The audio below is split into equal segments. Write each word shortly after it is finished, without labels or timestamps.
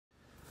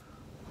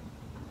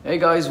Hey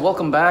guys,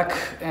 welcome back,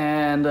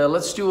 and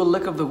let's do a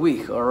lick of the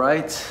week, all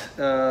right?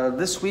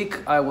 This week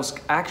I was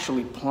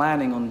actually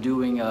planning on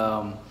doing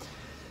a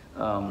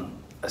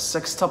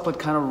sextuplet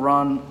kind of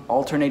run,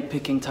 alternate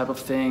picking type of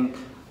thing,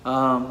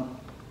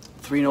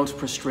 3 notes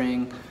per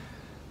string,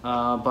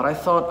 but I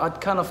thought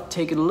I'd kind of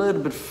take it a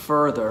little bit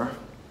further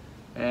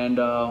and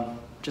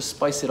just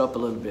spice it up a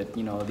little bit.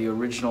 You know, the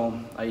original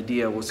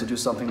idea was to do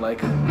something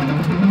like...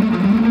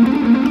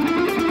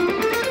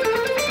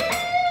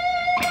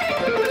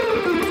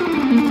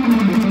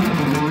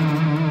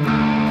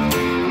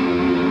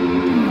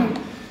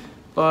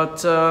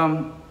 But,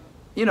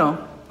 you know,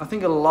 I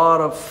think a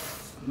lot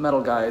of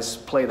metal guys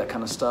play that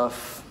kind of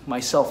stuff,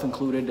 myself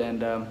included,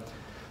 and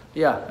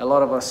yeah, a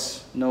lot of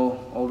us know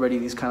already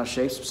these kind of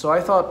shapes. So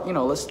I thought, you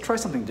know, let's try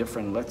something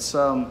different. Let's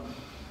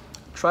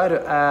try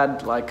to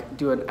add,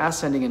 do an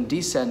ascending and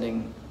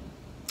descending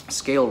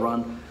scale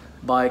run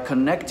by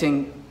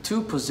connecting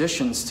 2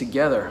 positions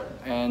together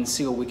and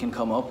see what we can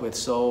come up with.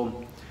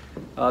 So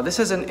this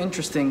is an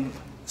interesting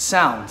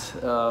sound.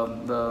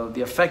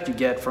 The effect you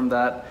get from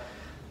that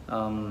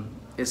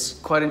is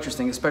quite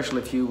interesting,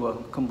 especially if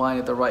you combine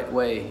it the right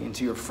way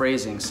into your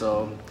phrasing.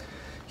 So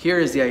here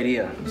is the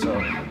idea.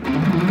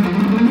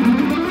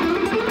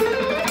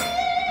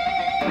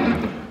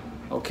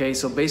 Okay,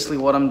 so basically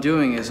what I'm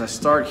doing is I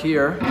start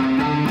here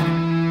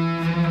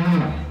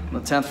on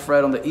the 10th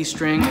fret on the E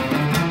string,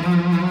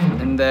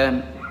 and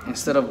then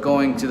instead of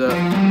going here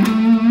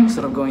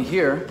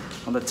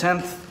on the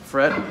 10th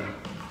fret,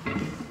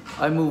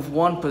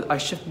 I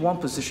shift 1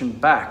 position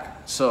back.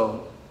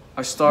 So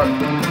I start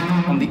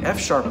on the F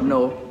sharp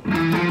note,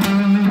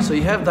 so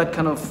you have that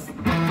kind of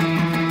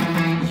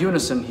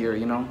unison here,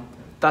 you know?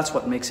 That's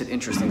what makes it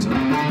interesting. So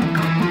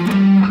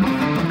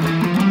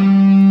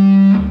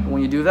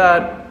when you do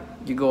that,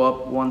 you go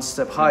up 1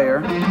 step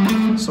higher,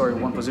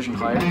 1 position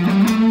higher.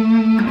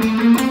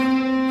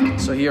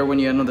 So here when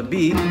you end on the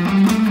B,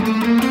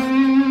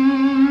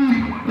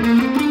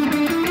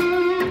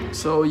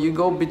 so you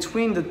go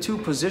between the 2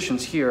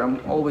 positions here. I'm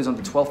always on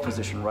the 12th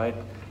position, right?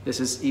 This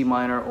is E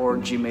minor or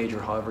G major,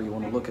 however you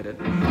want to look at it.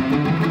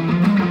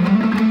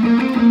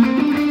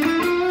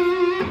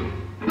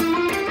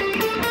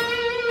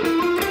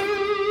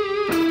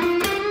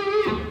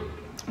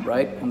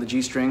 Right, on the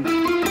G string.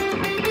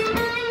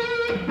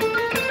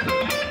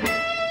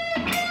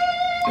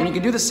 And you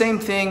can do the same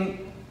thing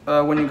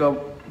when you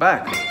go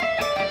back.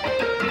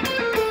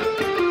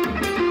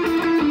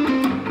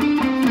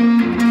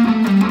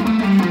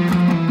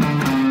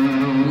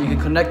 You can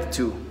connect the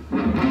 2.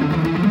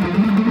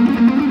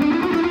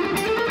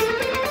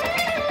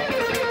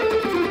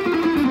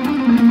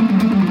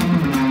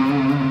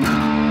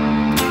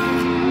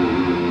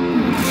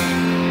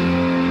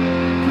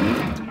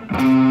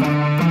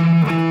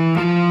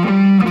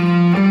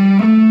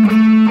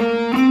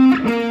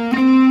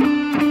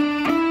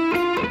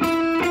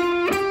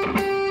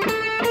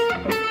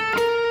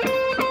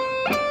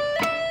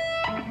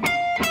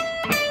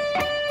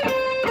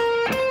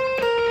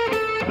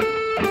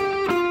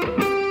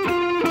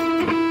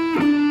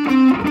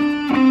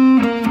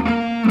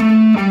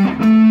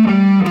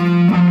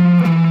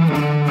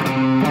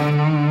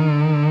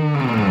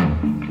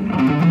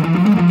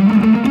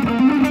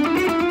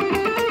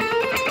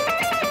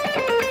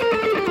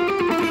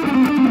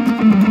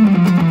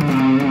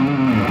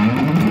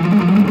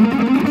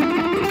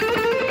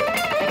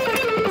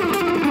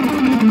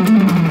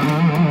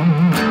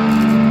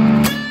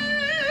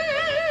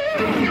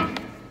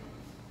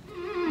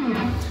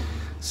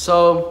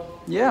 So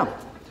yeah,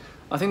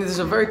 I think this is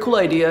a very cool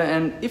idea,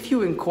 and if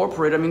you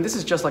incorporate, I mean, this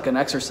is just like an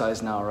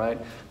exercise now, right?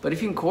 But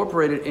if you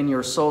incorporate it in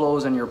your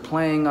solos and your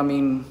playing, I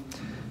mean,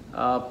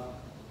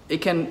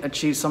 it can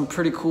achieve some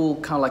pretty cool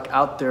kind of like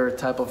out there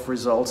type of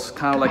results,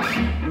 kind of like...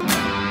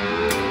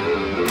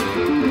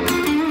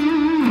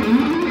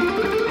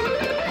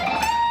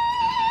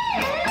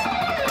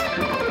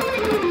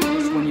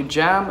 When you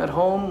jam at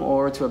home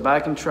or to a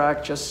backing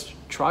track, just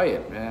try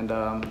it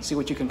and see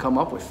what you can come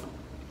up with.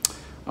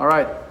 All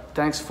right,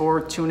 thanks for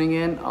tuning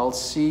in. I'll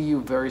see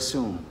you very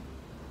soon.